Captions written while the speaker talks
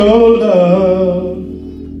Your love,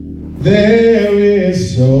 there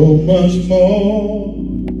is so much more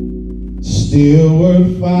still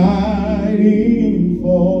worth fighting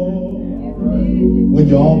for. When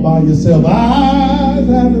you're all by yourself, eyes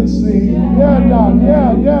haven't seen,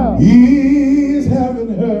 ears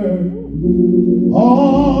haven't heard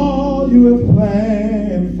all you have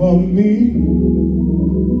planned for me,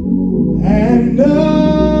 and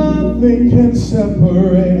nothing can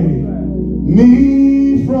separate me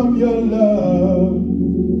from your love,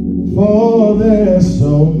 for there's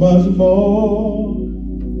so much more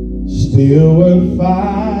still worth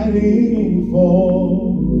fighting for.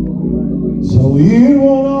 So it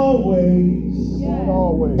won't always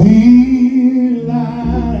be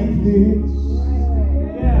like this.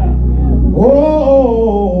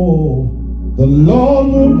 Oh, the Lord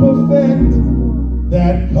will perfect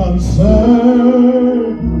that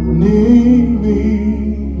concerning me.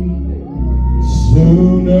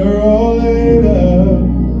 Sooner or later,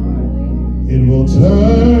 it will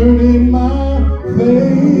turn in my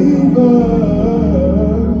favor.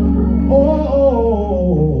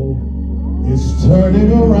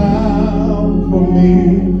 Turning around for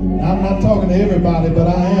me. I'm not talking to everybody, but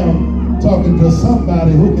I am talking to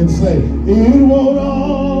somebody who can say, it won't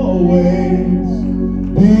always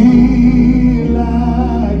be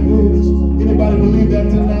like this. Anybody believe that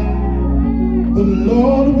tonight? The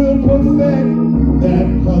Lord will perfect that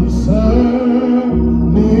concerning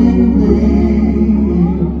me.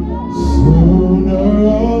 Sooner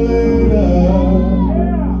or later,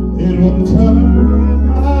 it will turn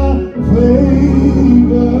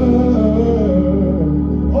favor.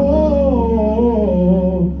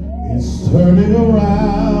 Oh, it's turning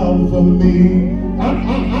around for me. I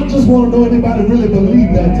just want to know anybody really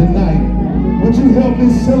believe that tonight. Would you help me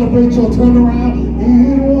celebrate your turnaround?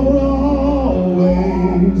 It won't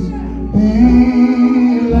always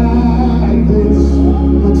be like this.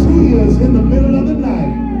 The tears in the middle of the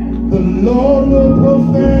night, the Lord will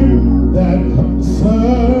perfect that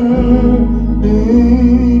concerning me.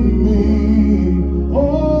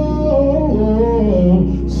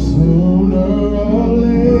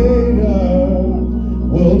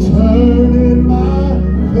 Turn in my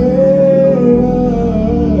favor.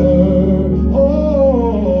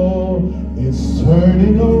 Oh, it's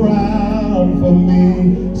turning around for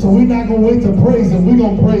me. So we're not going to wait to praise him. We're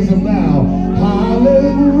going to praise him now. Hallelujah.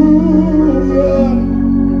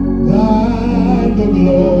 Thine the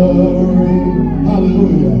glory.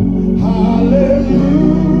 Hallelujah. Hallelujah.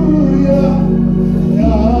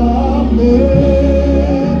 Amen.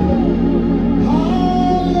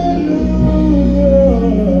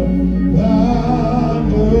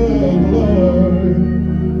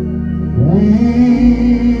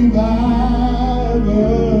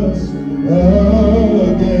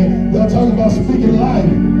 Speaking life.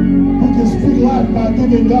 We can speak life by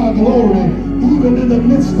giving God glory, even in the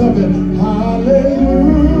midst of it. Hallelujah.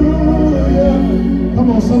 Come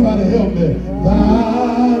on, somebody help me.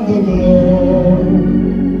 Thine the glory.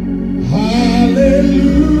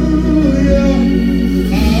 Hallelujah.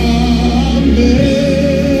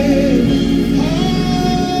 Amen.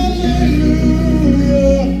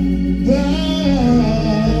 Hallelujah.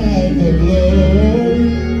 Thine the glory.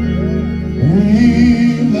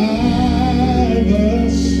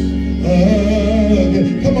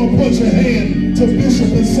 Come on, put your hand to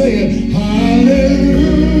Bishop and say it. Hallelujah.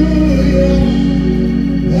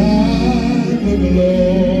 Thine the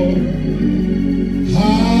glory.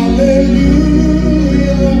 Hallelujah.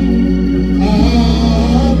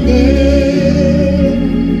 Amen.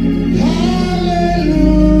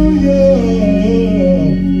 Hallelujah.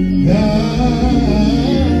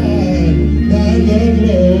 Thine the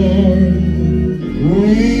glory.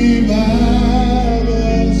 Revive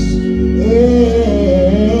us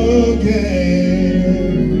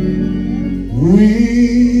again.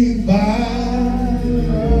 Revive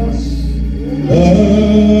us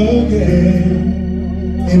again.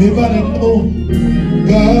 Anybody know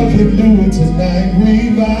God can do it tonight?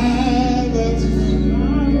 Revive us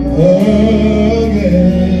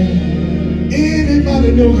again.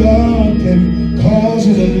 Anybody know God can cause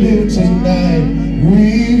you to live tonight?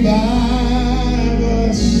 Revive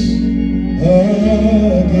us again.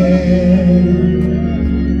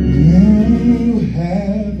 You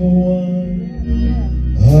have won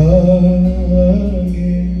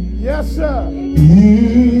again. Yes, sir.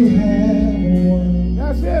 You have won.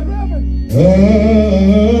 That's it, Reverend.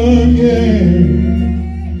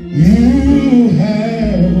 Again. You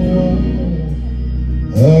have won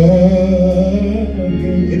again.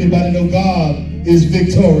 Anybody know God is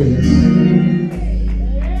victorious?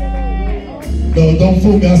 No, don't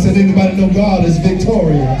fool me. I said, anybody know God is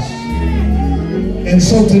victorious? And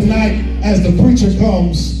so tonight, as the preacher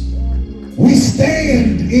comes, we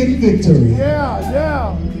stand in victory.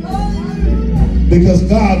 Yeah. Because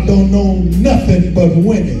God don't know nothing but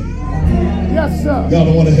winning. Yes, sir. Y'all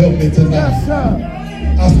don't want to help me tonight. Yes, sir.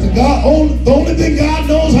 I said, the only thing God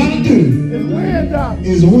knows how to do It's win, Doc.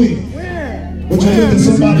 is win. Win. But you look at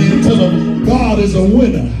somebody and tell them, God is a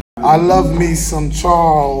winner. I love me some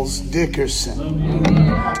Charles Dickerson.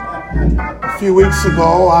 A few weeks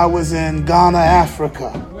ago, I was in Ghana,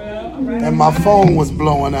 Africa, and my phone was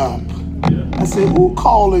blowing up. I said, who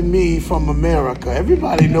calling me from America?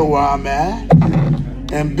 Everybody know where I'm at.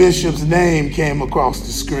 And Bishop's name came across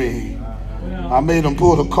the screen. I made him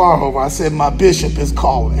pull the car over. I said, my bishop is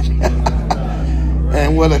calling.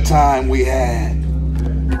 And what a time we had.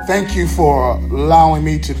 Thank you for allowing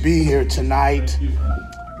me to be here tonight.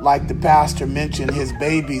 Like the pastor mentioned, his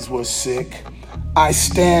babies were sick. I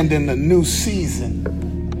stand in a new season.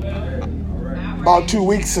 About 2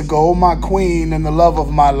 weeks ago, my queen and the love of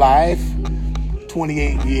my life,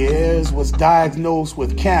 28 years, was diagnosed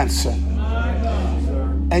with cancer.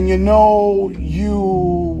 And you know,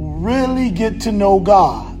 you really get to know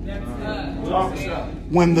God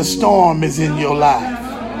when the storm is in your life.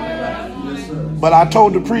 But I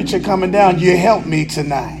told the preacher coming down, you help me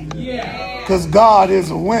tonight. Because God is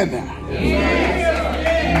a winner.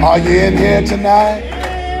 Are you in here tonight?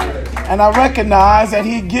 And I recognize that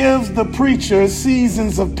he gives the preacher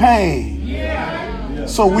seasons of pain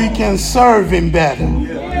so we can serve him better.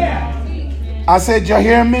 I said, you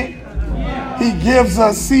hear me? He gives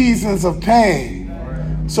us seasons of pain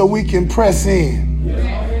so we can press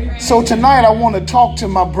in. So tonight I want to talk to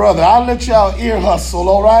my brother. I'll let y'all ear hustle,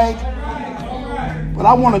 all right? But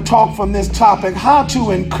I want to talk from this topic, how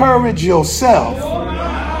to encourage yourself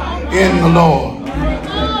in the Lord.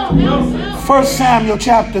 1 Samuel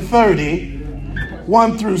chapter 30,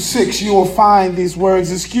 1 through 6, you will find these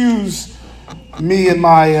words. Excuse me and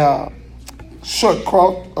my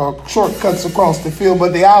shortcuts across the field,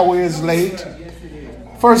 but the hour is late.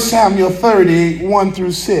 1 Samuel 30, 1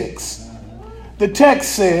 through 6. The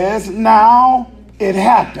text says, now it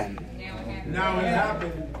happened.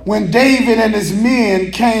 When David and his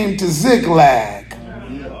men came to Ziklag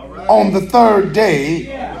on the third day,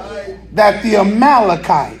 that the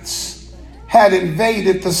Amalekites had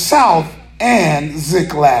invaded the south and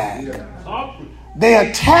Ziklag. They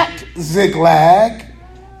attacked Ziklag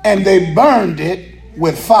and they burned it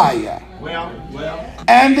with fire.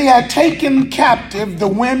 And they had taken captive the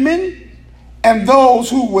women and those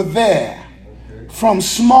who were there, from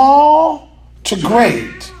small to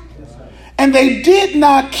great. And they did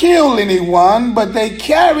not kill anyone, but they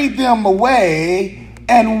carried them away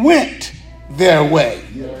and went their way.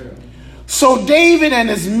 So David and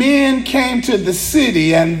his men came to the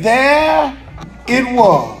city, and there it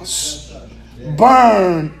was,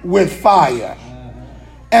 burned with fire.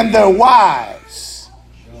 And their wives,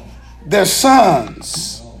 their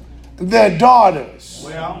sons, their daughters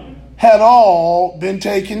had all been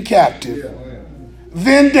taken captive.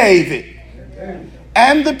 Then David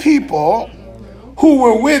and the people who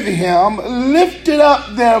were with him lifted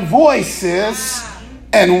up their voices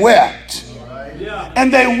and wept.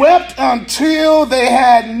 And they wept until they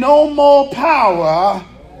had no more power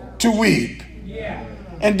to weep.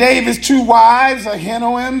 And David's two wives,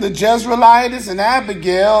 Ahinoam the Jezreelitess and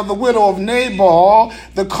Abigail, the widow of Nabal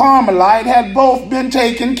the Carmelite, had both been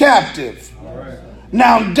taken captive.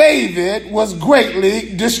 Now David was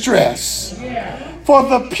greatly distressed, for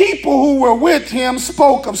the people who were with him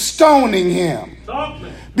spoke of stoning him,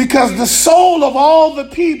 because the soul of all the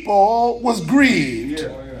people was grieved,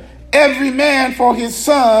 every man for his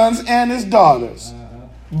sons and his daughters.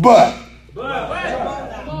 But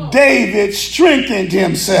David strengthened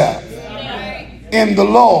himself in the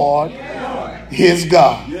Lord his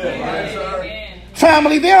God.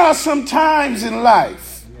 Family, there are some times in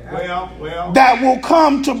life that will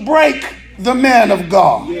come to break the man of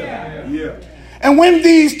God. And when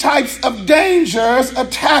these types of dangers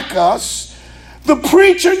attack us, the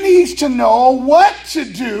preacher needs to know what to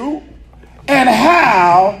do and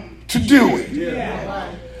how to do it.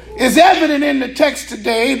 It's evident in the text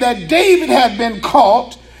today that David had been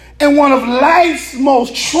caught in one of life's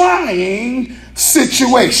most trying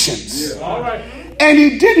situations. And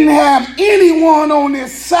he didn't have anyone on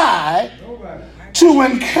his side to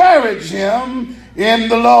encourage him in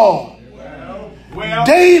the Lord.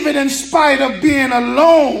 David, in spite of being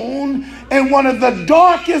alone in one of the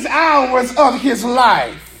darkest hours of his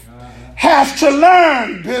life, has to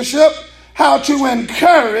learn, Bishop, how to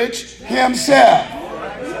encourage himself.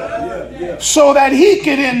 so that he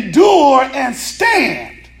could endure and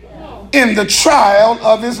stand in the trial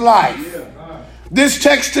of his life. This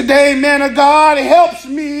text today, man of God, helps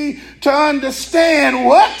me to understand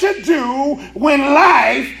what to do when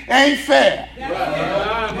life ain't fair.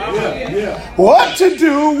 What to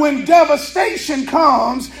do when devastation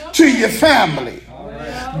comes to your family.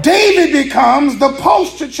 David becomes the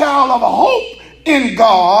poster child of hope in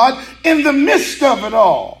God in the midst of it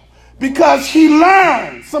all, because he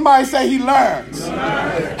learns, somebody say he learns,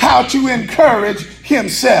 how to encourage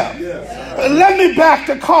himself. Let me back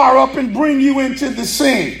the car up and bring you into the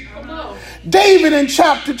scene. David in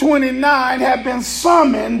chapter 29 had been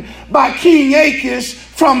summoned by King Achish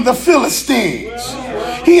from the Philistines.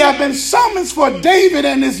 He had been summoned for David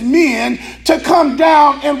and his men to come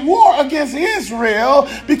down and war against Israel,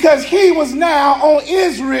 because he was now on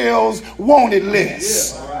Israel's wanted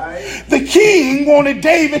list. The king wanted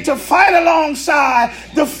David to fight alongside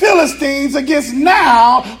the Philistines against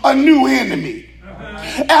now a new enemy.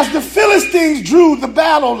 As the Philistines drew the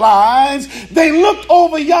battle lines, they looked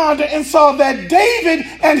over yonder and saw that David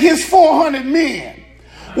and his 400 men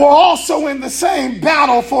were also in the same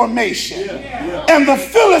battle formation. And the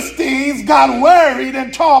Philistines got worried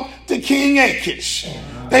and talked to King Achish.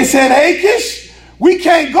 They said, Achish, we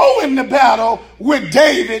can't go into battle with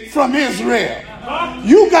David from Israel.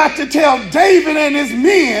 You got to tell David and his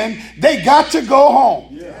men they got to go home.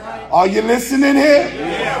 Are you listening here?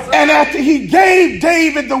 And after he gave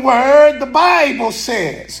David the word, the Bible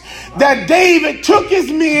says that David took his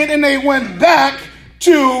men and they went back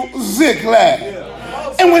to Ziklag.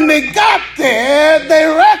 And when they got there, they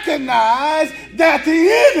recognized that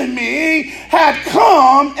the enemy had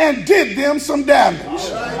come and did them some damage.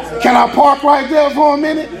 Can I park right there for a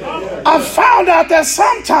minute? I found out that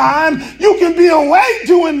sometimes you can be away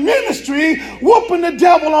doing ministry, whooping the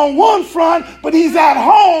devil on one front, but he's at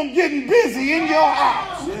home getting busy in your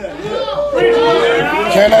house.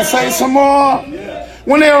 Can I say some more?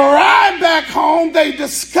 When they arrived back home, they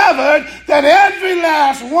discovered that every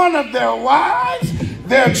last one of their wives,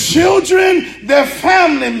 their children, their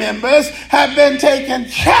family members had been taken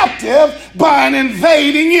captive by an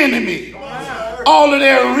invading enemy. All of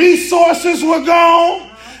their resources were gone.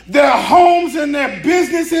 Their homes and their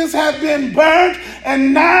businesses have been burnt.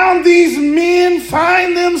 And now these men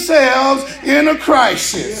find themselves in a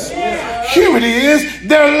crisis. Here it is.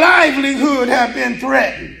 Their livelihood have been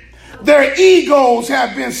threatened. Their egos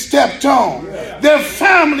have been stepped on. Their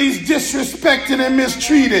families disrespected and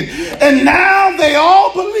mistreated. And now they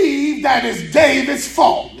all believe that it's David's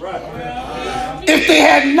fault. If they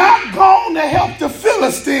had not gone to help the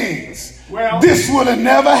Philistines, this would have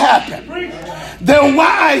never happened. Their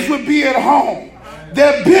wives would be at home.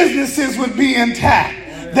 Their businesses would be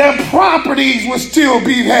intact. Their properties would still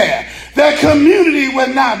be there. Their community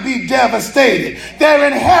would not be devastated. Their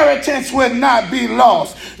inheritance would not be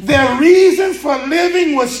lost. Their reasons for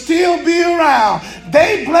living would still be around.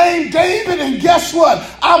 They blamed David, and guess what?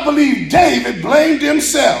 I believe David blamed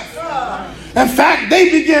himself. In fact, they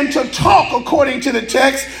began to talk, according to the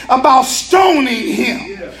text, about stoning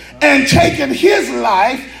him and taking his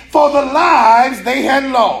life for the lives they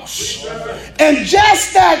had lost. And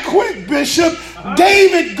just that quick, Bishop,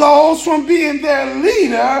 David goes from being their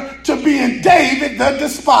leader to being David the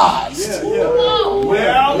despised.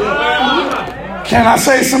 Can I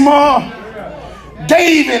say some more?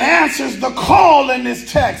 David answers the call in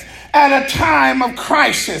this text at a time of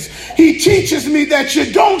crisis. He teaches me that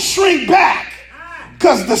you don't shrink back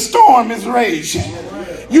because the storm is raging.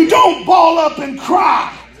 You don't ball up and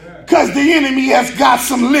cry because the enemy has got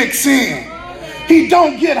some licks in. He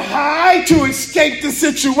don't get high to escape the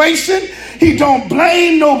situation. He don't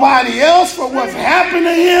blame nobody else for what's happened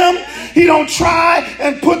to him. He don't try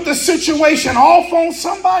and put the situation off on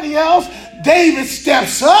somebody else. David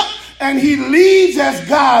steps up and he leads as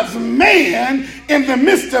God's man in the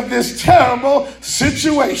midst of this terrible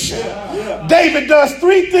situation. David does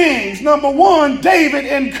three things. Number one, David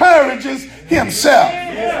encourages himself.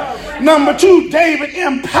 Number two, David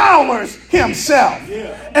empowers himself.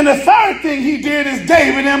 And the third thing he did is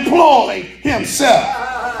David employed himself.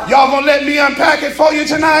 Y'all gonna let me unpack it for you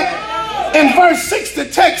tonight? In verse 6, the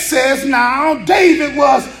text says, now David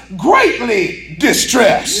was greatly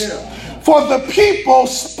distressed, for the people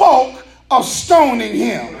spoke of stoning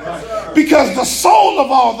him, because the soul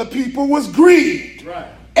of all the people was grieved,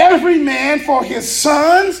 every man for his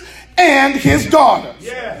sons and his daughters.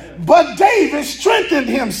 But David strengthened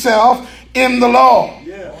himself in the Lord.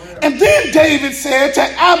 And then David said to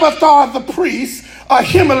Abiathar the priest,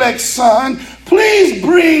 Ahimelech's son, please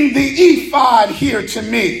bring the ephod here to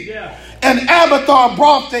me. And Abiathar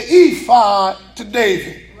brought the ephod to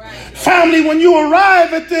David. Family, when you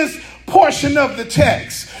arrive at this portion of the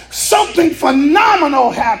text, something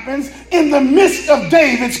phenomenal happens in the midst of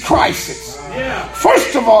David's crisis.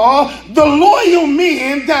 First of all, the loyal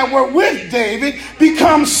men that were with David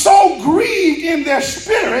become so grieved in their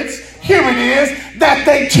spirits, here it is, that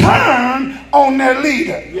they turn on their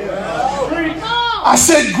leader. I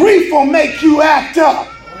said grief will make you act up.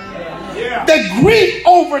 That grief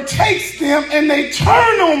overtakes them and they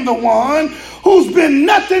turn on the one who's been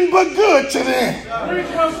nothing but good to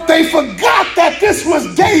them. They forgot that this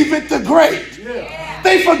was David the Great.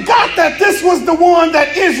 They forgot that this was the one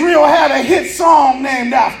that Israel had a hit song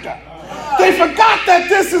named after. They forgot that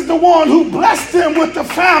this is the one who blessed them with the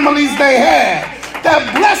families they had,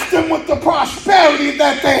 that blessed them with the prosperity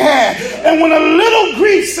that they had. And when a little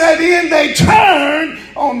grief set in, they turned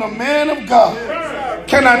on the man of God.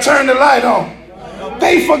 Can I turn the light on?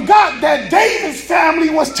 They forgot that David's family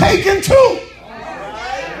was taken too.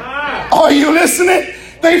 Are you listening?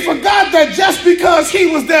 They forgot that just because he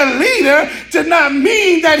was their leader did not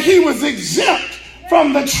mean that he was exempt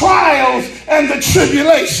from the trials and the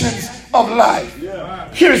tribulations of life.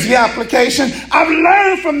 Here's the application. I've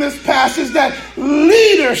learned from this passage that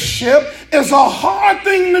leadership is a hard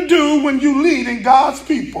thing to do when you lead in God's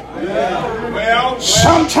people.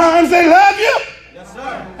 Sometimes they love you,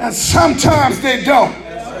 and sometimes they don't.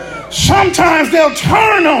 Sometimes they'll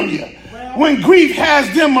turn on you when grief has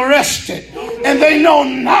them arrested and they know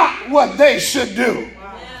not what they should do.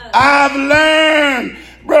 I've learned,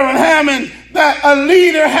 Reverend Hammond, that a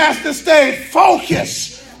leader has to stay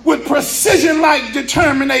focused with precision-like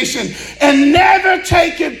determination and never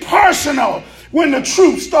take it personal when the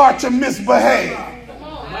troops start to misbehave.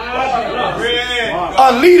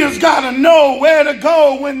 A leader's got to know where to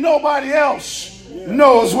go when nobody else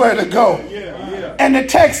knows where to go. And the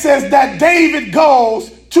text says that David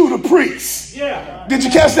goes to the priest. Did you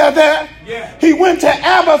catch that there? He went to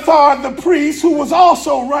Abiathar the priest, who was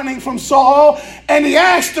also running from Saul, and he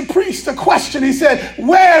asked the priest a question. He said,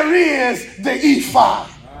 "Where is the ephod?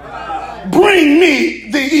 Bring me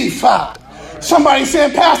the ephod." Somebody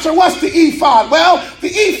said, "Pastor, what's the ephod?" Well, the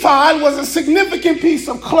ephod was a significant piece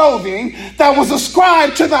of clothing that was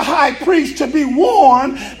ascribed to the high priest to be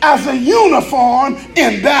worn as a uniform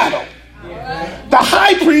in battle. The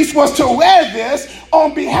high priest was to wear this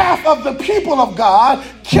on behalf of the people of God,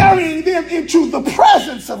 carrying them into the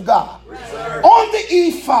presence of God. On the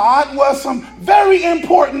ephod was some very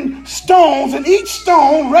important stones, and each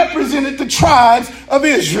stone represented the tribes of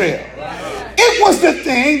Israel. It was the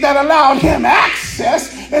thing that allowed him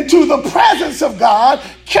access into the presence of God,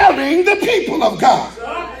 carrying the people of God.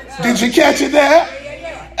 Did you catch it there?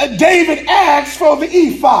 David asked for the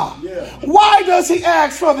ephod. Why does he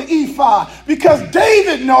ask for the ephod? Because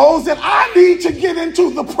David knows that I need to get into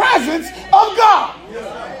the presence of God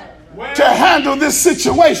to handle this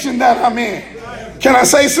situation that I'm in. Can I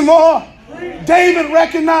say some more? David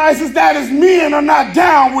recognizes that his men are not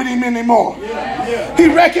down with him anymore. He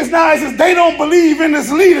recognizes they don't believe in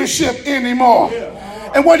his leadership anymore.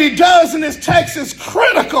 And what he does in this text is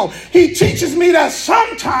critical. He teaches me that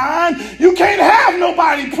sometimes you can't have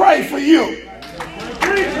nobody pray for you.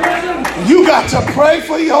 You got to pray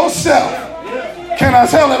for yourself. Can I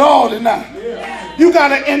tell it all tonight? You got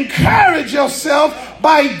to encourage yourself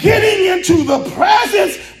by getting into the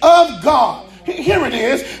presence of God. Here it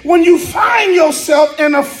is. When you find yourself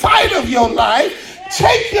in a fight of your life,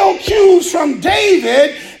 take your cues from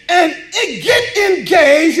David and get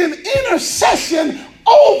engaged in intercession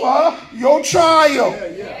over your trial.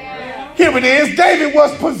 Here it is. David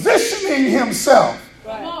was positioning himself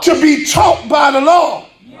to be taught by the Lord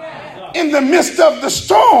in the midst of the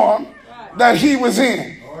storm that he was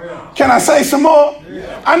in. Can I say some more?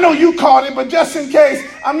 I know you caught it, but just in case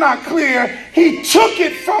I'm not clear, he took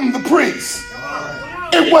it from the priest.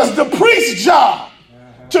 It was the priest's job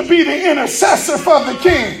to be the intercessor for the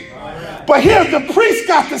king. But here the priest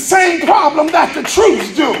got the same problem that the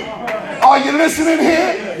troops do. Are you listening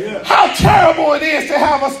here? How terrible it is to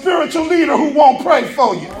have a spiritual leader who won't pray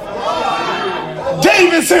for you.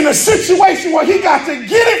 David's in a situation where he got to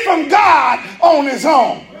get it from God on his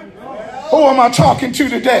own. Who am I talking to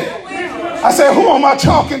today? I said, who am I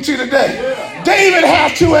talking to today? David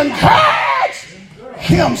had to encourage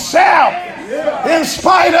himself in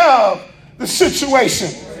spite of the situation.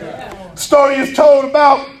 Story is told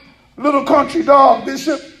about little country dog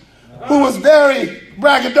Bishop, who was very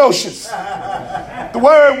braggadocious. The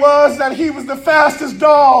word was that he was the fastest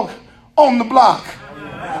dog on the block.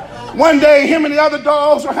 One day, him and the other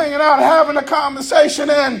dogs were hanging out having a conversation,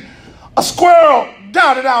 and a squirrel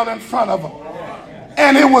darted out in front of him.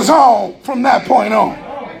 And it was on from that point on.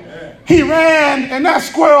 He ran and that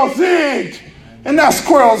squirrel zigged and that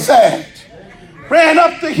squirrel zagged. Ran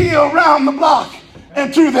up the hill, round the block,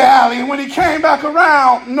 and through the alley. And when he came back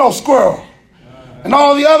around, no squirrel. And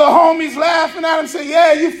all the other homies laughing at him said,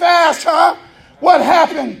 yeah, you fast, huh? What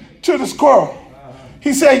happened to the squirrel?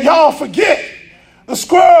 He said, y'all forget. The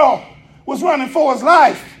squirrel was running for his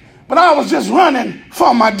life, but I was just running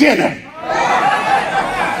for my dinner.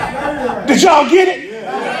 Did y'all get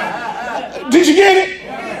it? Did you get it?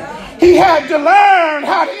 He had to learn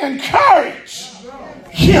how to encourage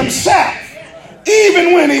himself,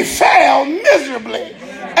 even when he failed miserably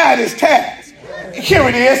at his task. Here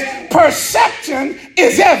it is. Perception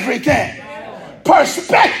is everything.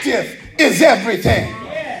 Perspective is everything.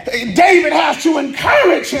 David has to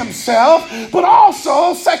encourage himself, but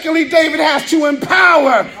also, secondly, David has to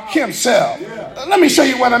empower himself. Let me show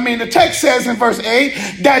you what I mean. The text says in verse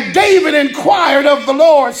 8 that David inquired of the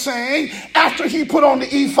Lord, saying, after he put on the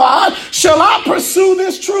ephod, shall I pursue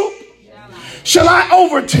this troop? Shall I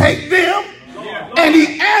overtake them? And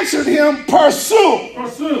he answered him,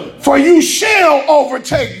 pursue, for you shall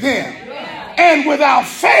overtake them. And without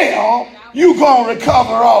fail, you gonna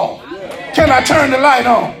recover all. Can I turn the light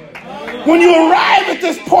on? When you arrive at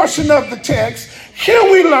this portion of the text, here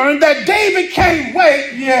we learn that David can't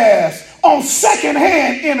wait, on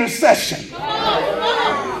secondhand intercession.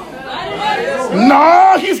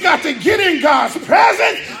 No, he's got to get in God's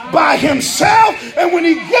presence by himself. And when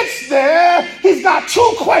he gets there, he's got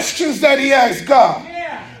two questions that he asks God.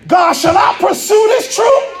 God, shall I pursue this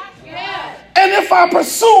troop? And if I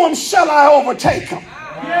pursue him, shall I overtake him?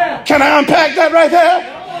 Can I unpack that right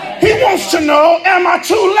there? He wants to know, am I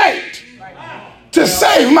too late to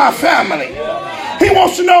save my family? He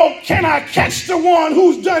wants to know, can I catch the one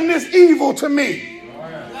who's done this evil to me?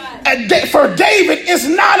 For David, it's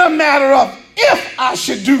not a matter of if I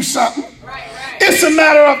should do something. It's a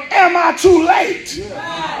matter of, am I too late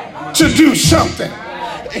to do something?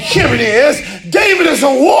 Here it is. David is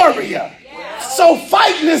a warrior. So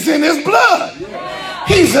fighting is in his blood.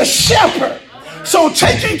 He's a shepherd. So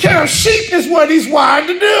taking care of sheep is what he's wired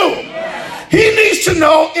to do. He needs to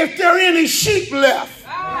know if there are any sheep left.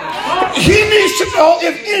 He needs to know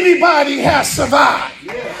if anybody has survived.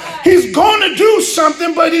 He's going to do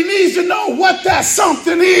something, but he needs to know what that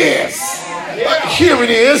something is. Here it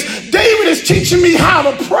is. David is teaching me how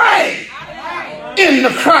to pray in the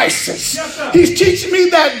crisis. He's teaching me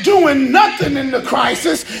that doing nothing in the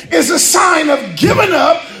crisis is a sign of giving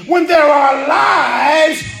up when there are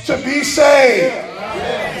lives to be saved.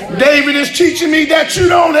 David is teaching me that you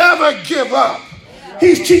don't ever give up.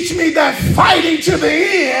 He's teaching me that fighting to the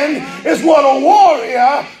end is what a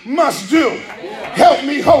warrior must do. Help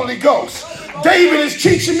me, Holy Ghost. David is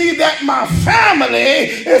teaching me that my family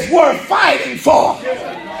is worth fighting for.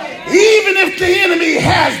 Even if the enemy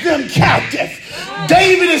has them captive.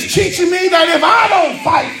 David is teaching me that if I don't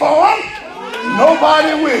fight for them,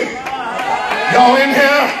 nobody will. Y'all in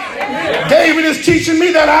here? David is teaching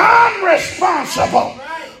me that I'm responsible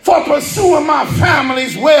for pursuing my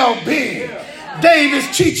family's well-being.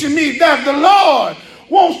 David's teaching me that the Lord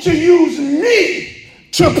wants to use me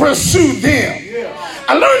to pursue them.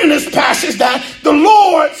 I learned in this passage that the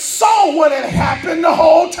Lord saw what had happened the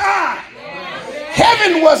whole time.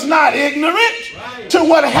 Heaven was not ignorant to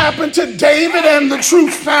what happened to David and the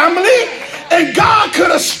Truth family, and God could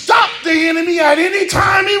have stopped the enemy at any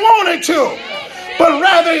time he wanted to. But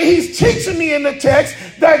rather, he's teaching me in the text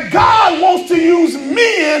that God wants to use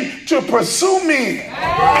men to pursue men.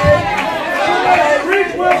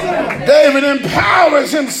 David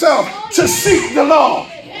empowers himself to seek the Lord.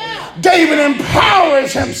 David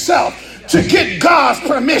empowers himself to get God's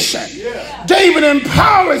permission. David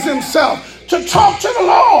empowers himself to talk to the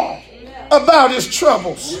Lord about his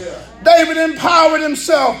troubles. David empowered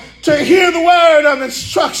himself to hear the word of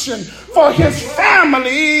instruction for his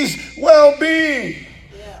family's well-being.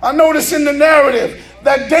 I notice in the narrative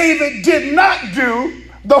that David did not do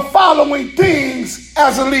the following things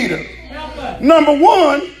as a leader. Number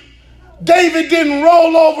one, David didn't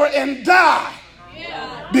roll over and die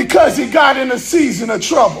because he got in a season of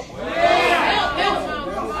trouble.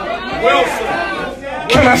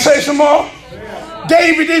 Can I say some more?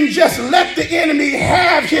 David didn't just let the enemy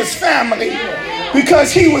have his family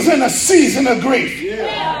because he was in a season of grief.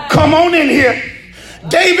 Come on in here.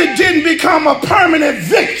 David didn't become a permanent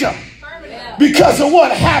victim because of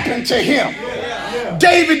what happened to him.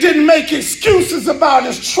 David didn't make excuses about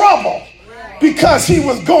his trouble because he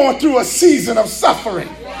was going through a season of suffering.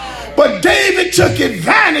 But David took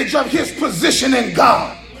advantage of his position in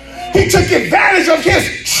God. He took advantage of his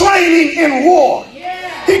training in war.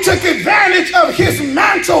 He took advantage of his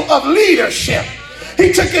mantle of leadership.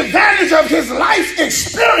 He took advantage of his life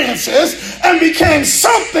experiences and became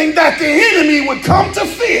something that the enemy would come to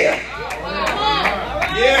fear.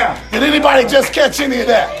 Yeah. Did anybody just catch any of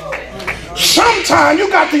that? Sometimes you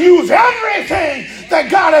got to use everything that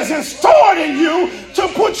God has installed in you to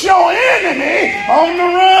put your enemy on the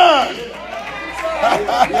run.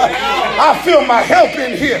 I feel my help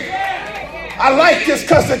in here. I like this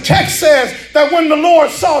because the text says that when the Lord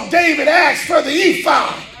saw David ask for the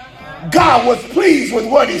ephod, God was pleased with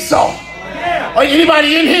what he saw. Are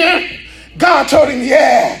anybody in here? God told him,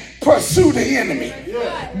 yeah, pursue the enemy.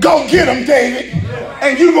 Go get him, David,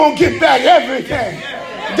 and you're going to get back everything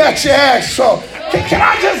that you asked for. Can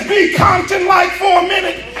I just be Compton-like for a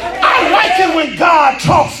minute? I like it when God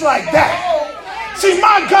talks like that. See,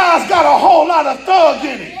 my God's got a whole lot of thug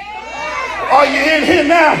in it. Are you in here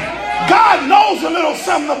now? God knows a little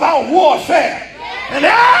something about warfare. And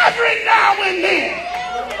every now and then,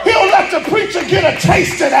 he'll let the preacher get a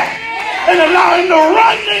taste of that and allow him to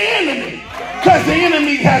run the enemy because the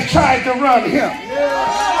enemy has tried to run him.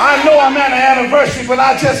 I know I'm at an anniversary, but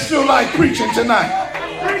I just feel like preaching tonight.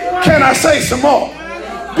 Can I say some more?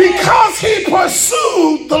 Because he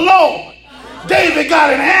pursued the Lord, David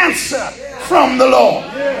got an answer from the Lord.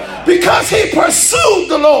 Because he pursued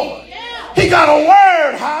the Lord, he got a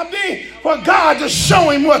word, Hobby, for God to show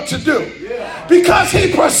him what to do. Because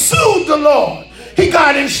he pursued the Lord, he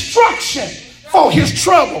got instruction for his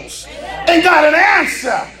troubles and got an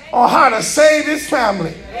answer on how to save his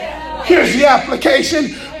family. Here's the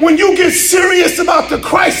application. When you get serious about the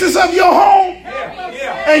crisis of your home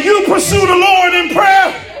and you pursue the Lord in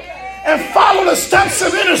prayer and follow the steps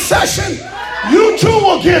of intercession, you too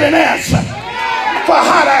will get an answer for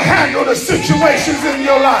how to handle the situations in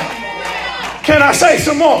your life. Can I say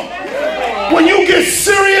some more? When you get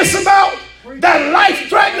serious about that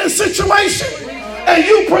life-threatening situation and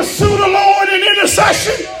you pursue the Lord in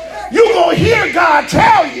intercession, you're going to hear God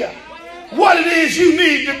tell you what it is you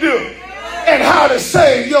need to do and how to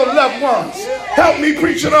save your loved ones. Help me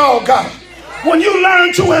preach it all, God. When you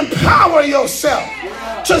learn to empower yourself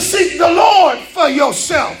to seek the Lord for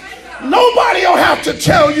yourself, nobody will have to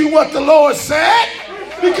tell you what the Lord said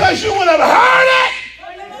because you would have heard it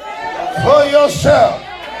for yourself.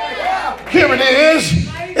 Here it is.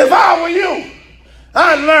 If I were you,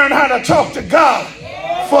 I'd learn how to talk to God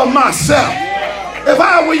for myself. If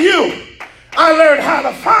I were you, I learned how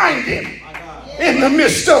to find him in the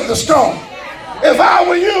midst of the storm. If I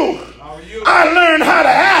were you, I learned how to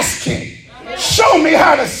ask him, show me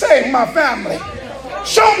how to save my family.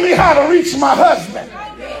 Show me how to reach my husband.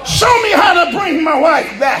 Show me how to bring my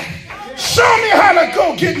wife back. Show me how to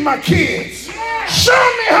go get my kids.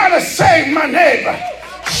 Show me how to save my neighbor.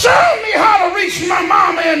 Show me how to reach my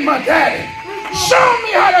mama and my daddy. Show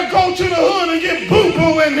me how to go to the hood and get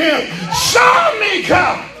boo-boo in him. Show me,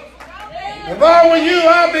 God. If I were you,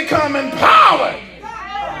 I'd become empowered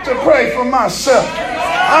to pray for myself.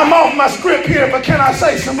 I'm off my script here, but can I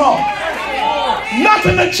say some more?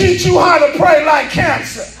 Nothing to teach you how to pray like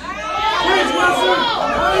cancer.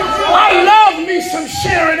 I love me some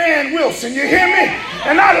Sharon Ann Wilson, you hear me?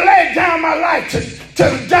 And I laid down my life to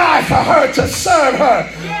die for her, to serve her.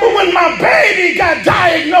 But when my baby got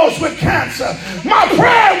diagnosed with cancer, my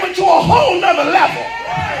prayer went to a whole nother level.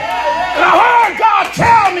 And I heard God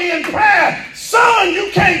tell me in prayer, son, you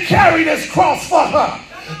can't carry this cross for her.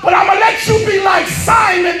 But I'm going to let you be like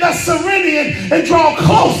Simon the Cyrenian and draw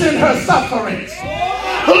close in her sufferings.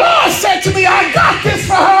 The Lord said to me, I got this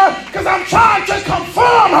for her because I'm trying to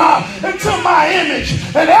conform her into my image.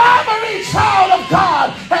 And every child of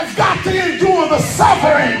God has got to endure the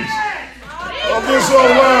sufferings of this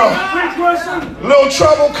old world. Little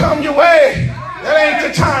trouble come your way. That ain't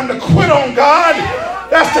the time to quit on God.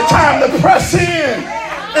 That's the time to press in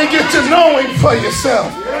and get to know him for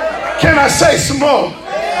yourself. Can I say some more?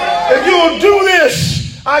 If you'll do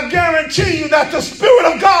this, I guarantee you that the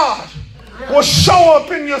Spirit of God will show up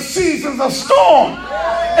in your seasons of storm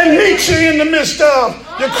and meet you in the midst of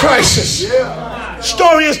your crisis.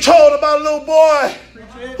 Story is told about a little boy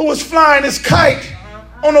who was flying his kite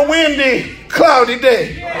on a windy, cloudy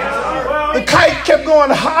day. The kite kept going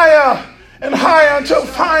higher and higher until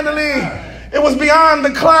finally it was beyond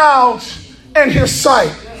the clouds and his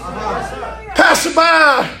sight.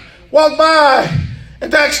 Passerby walked by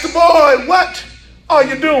and asked the boy, what are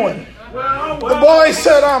you doing? The boy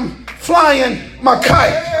said, I'm flying my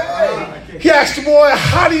kite. He asked the boy,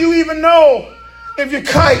 how do you even know if your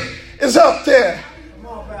kite is up there?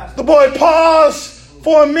 The boy paused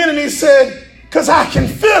for a minute. He said, because I can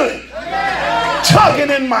feel it tugging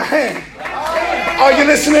in my hand. Are you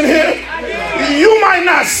listening here? You might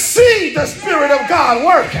not see the Spirit of God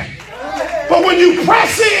working, But when you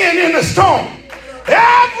press in the storm,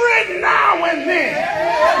 every now and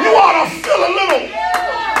then, you ought to feel a little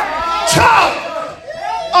tug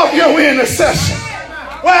of your intercession.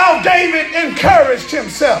 Well, David encouraged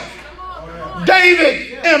himself.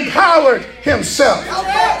 David empowered himself.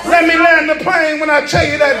 Let me land the plane when I tell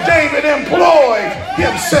you that David employed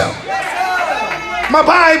himself. My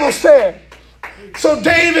Bible said, so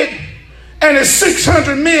David and his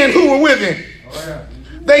 600 men who were with him,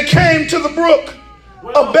 they came to the brook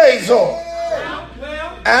of Bezor,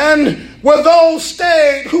 and where those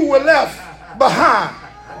stayed who were left behind.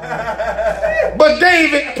 But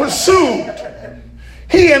David pursued,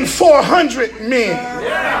 he and 400 men.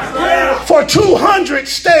 For 200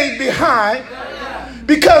 stayed behind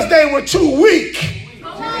because they were too weak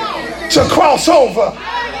to cross over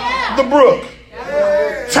the brook.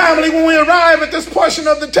 Family, when we arrive at this portion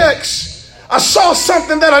of the text, I saw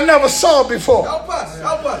something that I never saw before. Help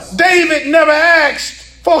us. David never asked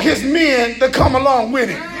for his men to come along with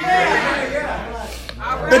him.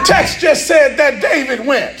 The text just said that David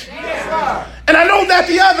went. And I know that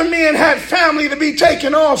the other men had family to be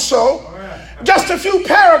taken also. Just a few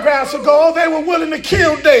paragraphs ago, they were willing to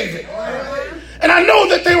kill David. And I know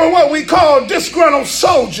that they were what we call disgruntled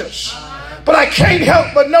soldiers. But I can't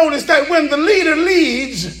help but notice that when the leader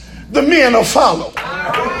leads, the men will follow.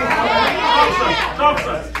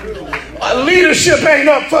 Leadership ain't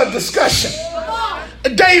up for discussion.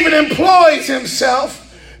 David employs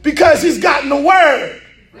himself because he's gotten the word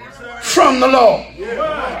from the Lord.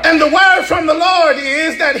 And the word from the Lord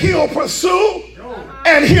is that he'll pursue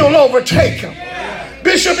and he'll overtake him.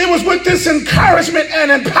 Bishop, it was with this encouragement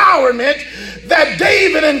and empowerment that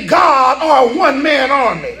David and God are a one-man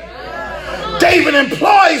army. David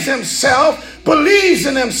employs himself, believes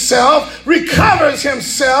in himself, recovers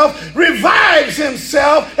himself, revives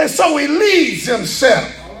himself, and so he leads himself.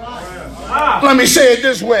 Let me say it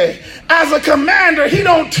this way. As a commander, he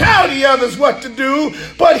don't tell the others what to do,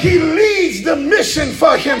 but he leads the mission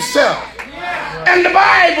for himself. And the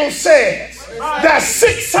Bible says that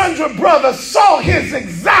 600 brothers saw his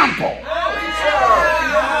example.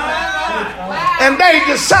 And they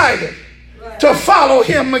decided to follow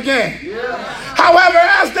him again. However,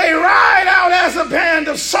 as they ride out as a band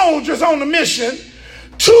of soldiers on the mission,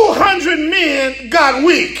 200 men got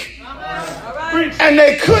weak. And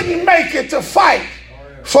they couldn't make it to fight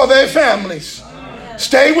for their families.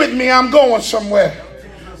 Stay with me, I'm going somewhere.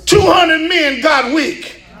 200 men got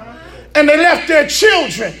weak. And they left their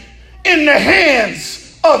children in the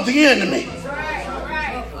hands of the enemy.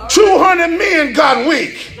 200 men got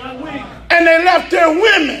weak. And they left their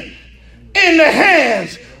women in the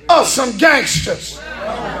hands of some gangsters.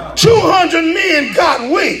 200 men got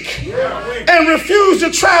weak and refused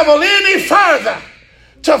to travel any further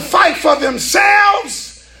to fight for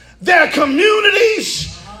themselves, their communities,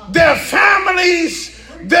 their families,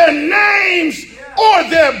 their names, or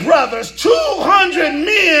their brothers. 200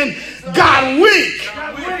 men got weak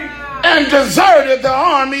and deserted the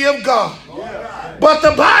army of God. But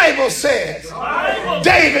the Bible says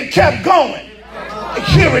David kept going.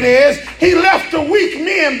 Here it is. He left the weak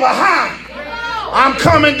men behind. I'm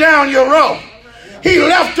coming down your road. He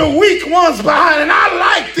left the weak ones behind. And I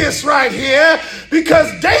like this right here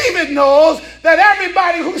because David knows that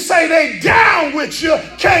everybody who say they down with you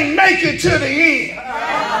can't make it to the end.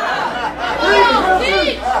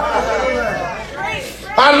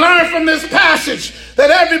 I learned from this passage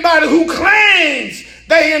that everybody who claims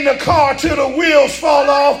they in the car till the wheels fall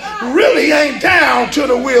off really ain't down till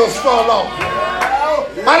the wheels fall off.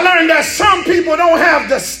 I learned that some people don't have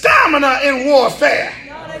the stamina in warfare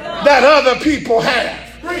that other people have.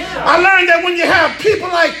 I learned that when you have people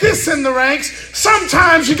like this in the ranks,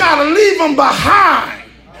 sometimes you got to leave them behind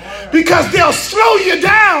because they'll slow you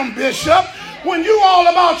down, Bishop, when you all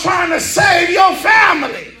about trying to save your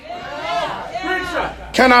family.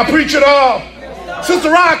 Can I preach it all?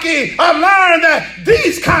 Sister Rocky, I learned that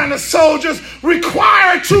these kind of soldiers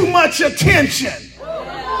require too much attention.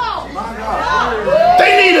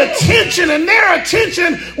 They need attention, and their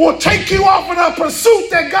attention will take you off of the pursuit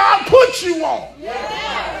that God put you on.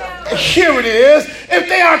 Here it is. If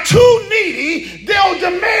they are too needy, they'll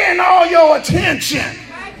demand all your attention.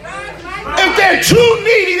 If they're too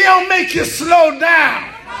needy, they'll make you slow down.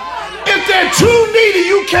 If they're too needy,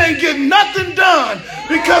 you can't get nothing done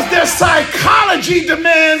because their psychology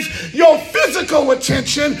demands your physical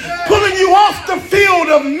attention, pulling you off the field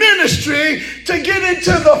of ministry to get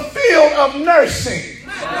into the field of nursing.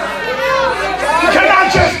 Can I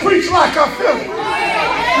just preach like I feel it?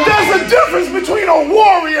 There's a difference between a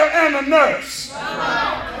warrior and a nurse.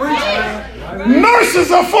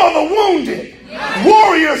 Nurses are for the wounded.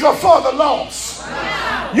 Warriors are for the lost.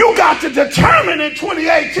 You got to determine in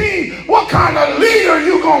 2018 what kind of leader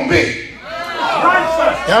you're going to be.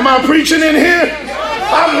 Am I preaching in here?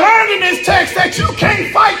 I've learned in this text that you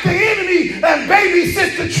can't fight the enemy and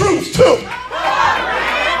babysit the troops too.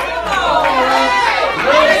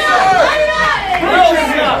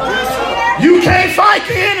 You can't fight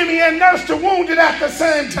the enemy and nurse the wounded at the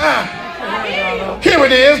same time. Here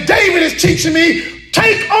it is. David is teaching me,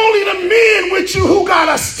 take only the men with you who got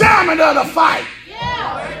a stamina to fight.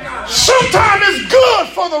 Sometimes it's good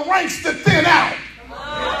for the ranks to thin out.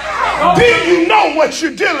 Then you know what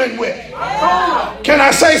you're dealing with. Can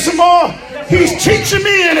I say some more? He's teaching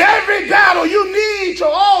me in every battle you need to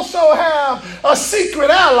also have a secret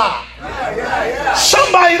ally.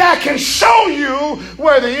 Somebody that can show you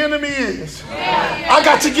where the enemy is. I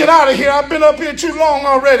got to get out of here. I've been up here too long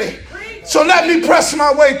already. So let me press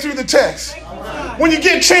my way through the text. When you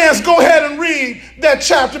get a chance, go ahead and read that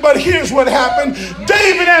chapter. But here's what happened.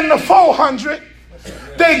 David and the 400,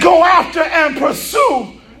 they go after and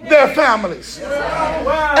pursue their families.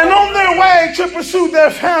 And on their way to pursue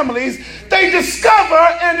their families, they discover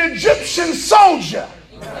an Egyptian soldier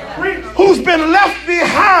who's been left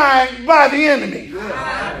behind by the enemy.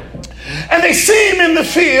 And they see him in the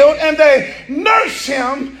field and they nurse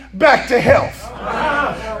him back to health.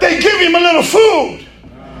 They give him a little food.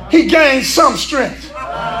 He gains some strength.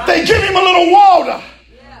 They give him a little water.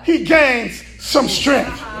 He gains some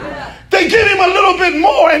strength. They give him a little bit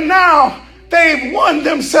more, and now they've won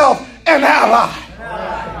themselves an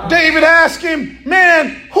ally. David asked him,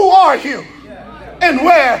 man, who are you? And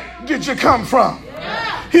where did you come from?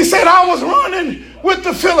 He said, I was running with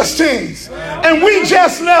the Philistines, and we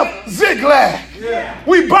just left Ziklag.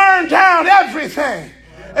 We burned down everything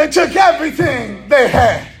and took everything they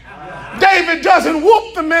had. David doesn't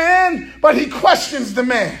whoop the man, but he questions the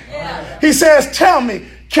man. He says, tell me,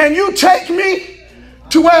 can you take me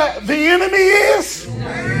to where the enemy is?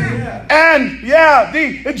 And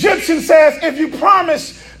the Egyptian says, if you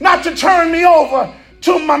promise not to turn me over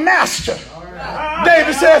to my master.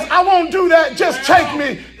 David says, I won't do that. Just take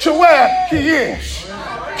me to where he is.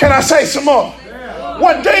 Can I say some more?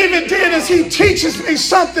 What David did is he teaches me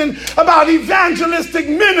something about evangelistic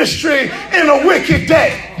ministry in a wicked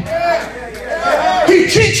day. He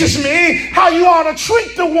teaches me how you ought to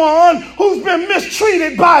treat the one who's been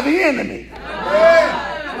mistreated by the enemy.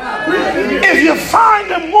 If you find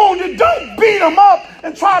them wounded, don't beat them up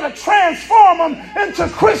and try to transform them into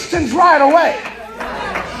Christians right away.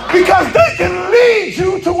 Because they can lead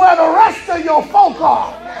you to where the rest of your folk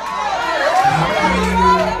are.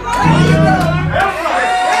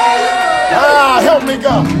 Help me,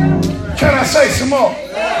 God. Can I say some more?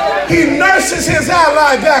 He nurses his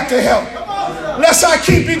ally back to health. Lest I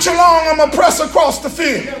keep you too long, I'm going to press across the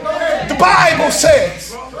field. The Bible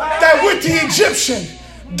says that with the Egyptian,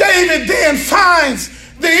 David then finds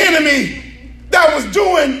the enemy that was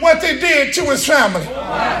doing what they did to his family.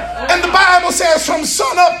 And the Bible says from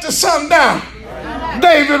sun up to sundown,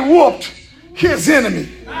 David whooped his enemy,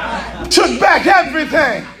 took back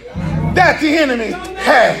everything that the enemy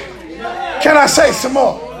had. Can I say some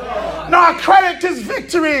more? Now I credit this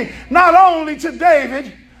victory not only to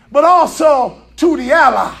David, but also to the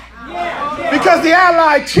ally. Because the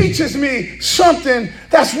ally teaches me something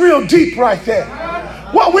that's real deep right there.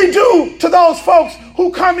 What we do to those folks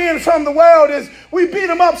who come in from the world is we beat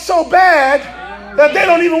them up so bad that they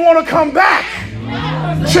don't even want to come back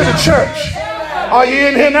to the church. Are you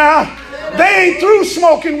in here now? They ain't through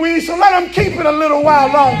smoking weed, so let them keep it a little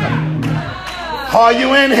while longer. Are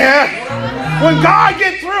you in here? When God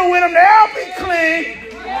get through with them, they'll be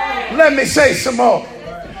clean. Let me say some more.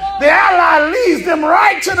 The ally leads them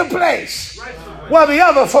right to the place where the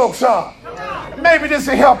other folks are. Maybe this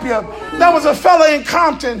will help you. There was a fella in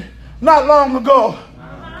Compton not long ago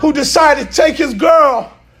who decided to take his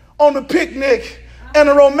girl on a picnic and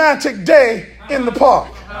a romantic day in the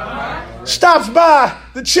park. Stops by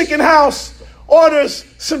the chicken house, orders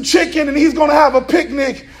some chicken, and he's going to have a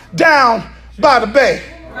picnic down by the bay.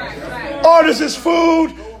 Orders his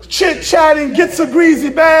food, chit-chatting, gets a greasy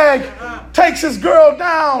bag, takes his girl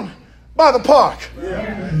down by the park.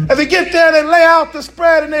 As they get there, they lay out the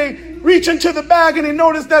spread and they reach into the bag and he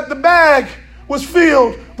noticed that the bag was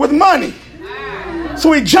filled with money.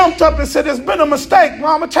 So he jumped up and said, there's been a mistake.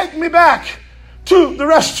 Mama, take me back to the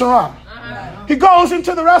restaurant. He goes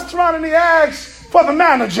into the restaurant and he asks for the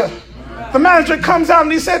manager. The manager comes out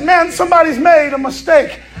and he said, man, somebody's made a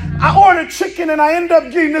mistake. I ordered chicken and I ended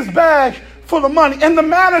up getting this bag full of money. And the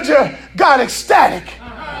manager got ecstatic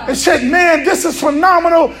and said, man, this is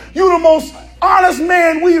phenomenal. You're the most honest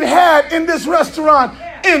man we've had in this restaurant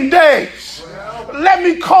in days. let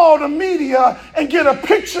me call the media and get a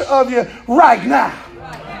picture of you right now.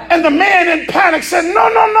 And the man in panic said, no.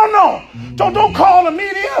 Don't call the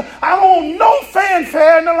media. I don't want no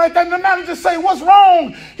fanfare, nothing like that. And the manager said, what's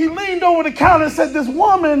wrong? He leaned over the counter and said, this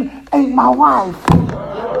woman ain't my wife.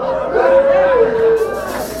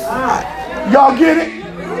 Y'all get it?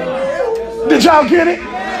 Did y'all get it?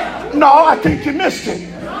 No, I think you missed it.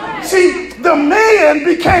 See, the man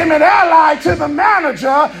became an ally to the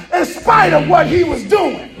manager in spite of what he was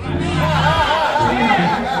doing.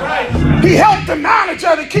 He helped the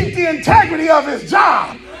manager to keep the integrity of his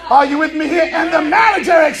job. Are you with me here? And the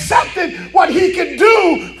manager accepted what he could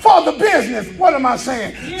do for the business. What am I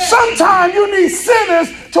saying? Sometimes you need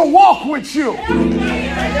sinners to walk with you.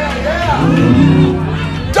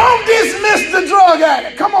 Don't dismiss the drug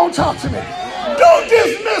addict. Come on, talk to me. Don't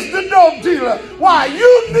dismiss the dope dealer. Why?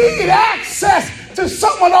 You need access to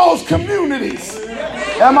some of those communities.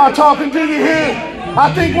 Am I talking to you here?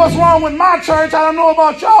 I think what's wrong with my church, I don't know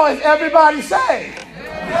about y'all, is everybody saved.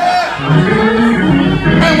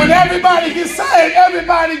 And when everybody gets saved,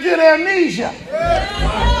 everybody get amnesia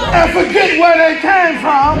and forget where they came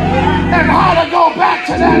from and how to go back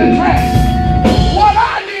to that address. What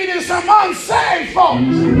I need is some unsaved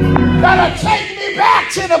folks that'll take me back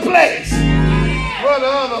to the place where the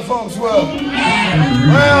other folks were.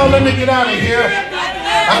 Well, let me get out of here.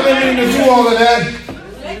 I didn't mean to do all of that.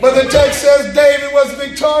 But the text says David was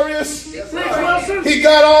victorious. He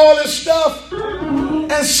got all his stuff.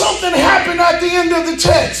 And something happened at the end of the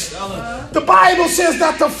text. The Bible says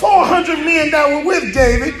that the 400 men that were with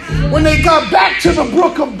David, when they got back to the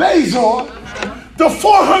brook of Bezor, the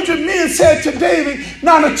 400 men said to David,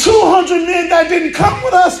 now the 200 men that didn't come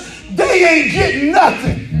with us, they ain't getting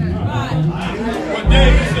nothing.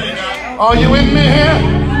 Are you with me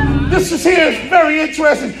here? This is here is very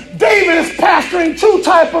interesting. David is pastoring two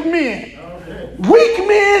types of men. Weak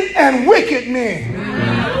men and wicked men.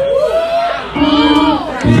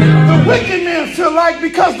 The wicked men feel like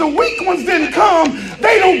because the weak ones didn't come,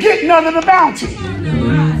 they don't get none of the bounty.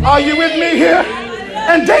 Are you with me here?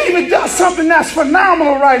 And David does something that's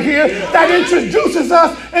phenomenal right here that introduces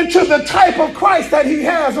us into the type of Christ that he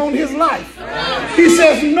has on his life. He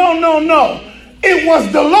says, no. It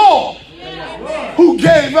was the Lord who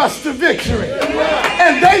gave us the victory.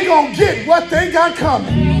 And they gonna get what they got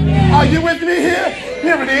coming. Are you with me here?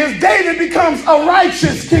 Here it is. David becomes a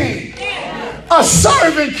righteous king, a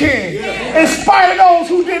servant king. In spite of those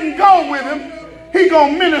who didn't go with him, he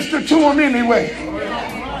gonna minister to them anyway.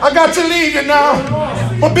 I got to leave you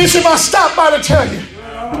now. But Bishop, I stopped by to tell you,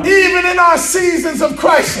 even in our seasons of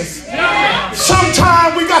crisis,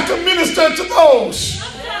 sometimes we got to minister to those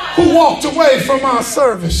who walked away from our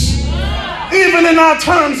service. Even in our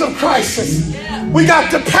times of crisis, we got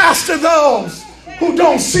to pastor those who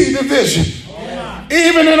don't see the vision.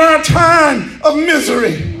 Even in our time of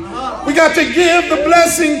misery, we got to give the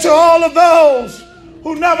blessing to all of those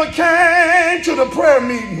who never came to the prayer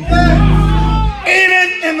meeting.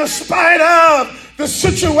 Even in the spite of the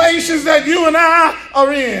situations that you and I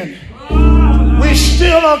are in, we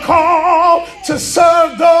still are called to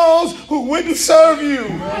serve those who wouldn't serve you.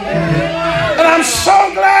 And I'm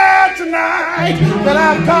so glad tonight that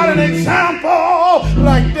I've got an example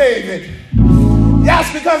like David.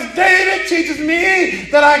 Yes, because David teaches me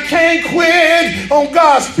that I can't quit on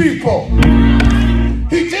God's people.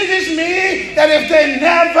 He teaches me that if they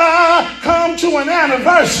never come to an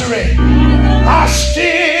anniversary, I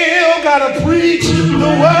still gotta preach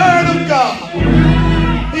the word of God.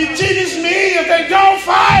 He teaches me if they don't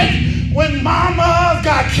fight when mama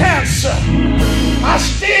got cancer, I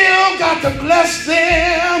still got to bless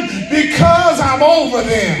them because I'm over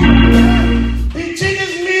them. He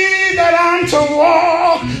teaches me that I'm to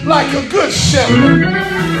walk like a good shepherd.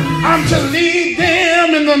 I'm to lead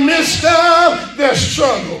them in the midst of their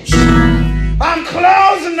struggles. I'm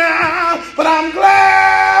closing now, but I'm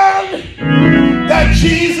glad that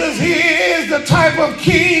Jesus is the type of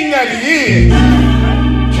king that he is.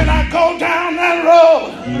 Can I go down that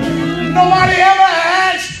road? Nobody ever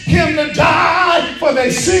asked him to die for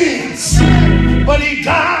their sins, but he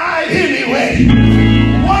died anyway.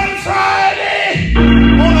 One Friday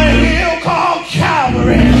on a hill called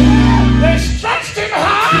Calvary, they stretched him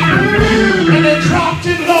high and they dropped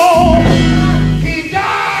him low. He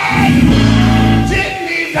died. Didn't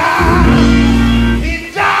he die?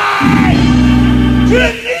 He died.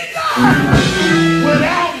 Didn't he die?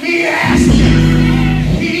 Without me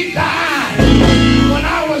asking, he died. When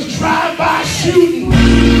I was drive-by shooting,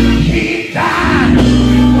 he died.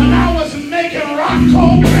 When I was making rock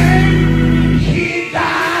cocaine, he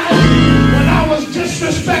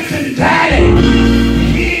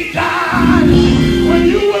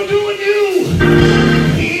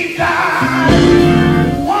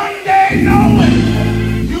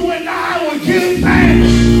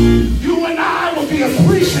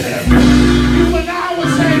expensive. You and I would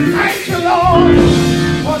say, thank you, Lord,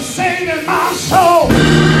 for saving my soul.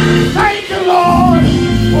 Thank you, Lord,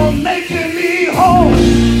 for making me whole.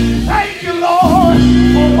 Thank you, Lord,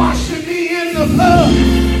 for washing me in the blood.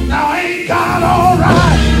 Now, ain't God all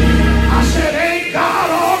right? I said, ain't God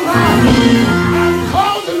all right? I'm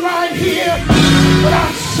closing right here, but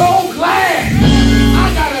I'm so glad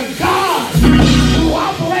I got a God who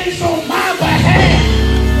operates on my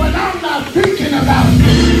behalf when I'm not thinking about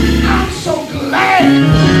it. I'm so glad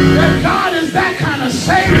that God is that kind of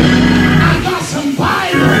Savior.